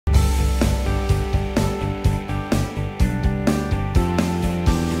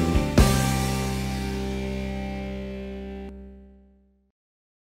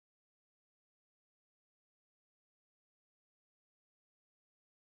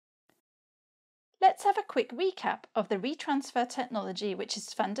Let's have a quick recap of the retransfer technology which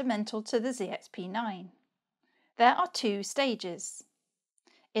is fundamental to the ZXP9. There are two stages.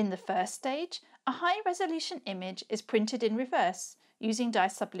 In the first stage, a high-resolution image is printed in reverse using dye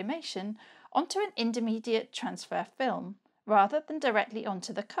sublimation onto an intermediate transfer film rather than directly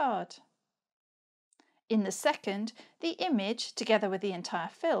onto the card. In the second, the image, together with the entire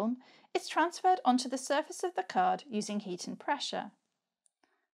film, is transferred onto the surface of the card using heat and pressure.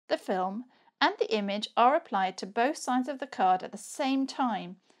 The film and the image are applied to both sides of the card at the same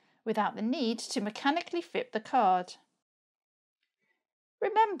time, without the need to mechanically flip the card.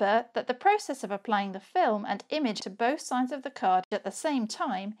 Remember that the process of applying the film and image to both sides of the card at the same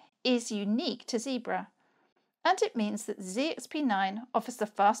time is unique to Zebra, and it means that ZXP9 offers the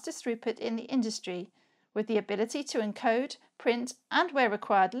fastest throughput in the industry, with the ability to encode, print, and where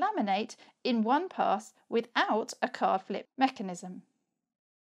required laminate in one pass without a card flip mechanism.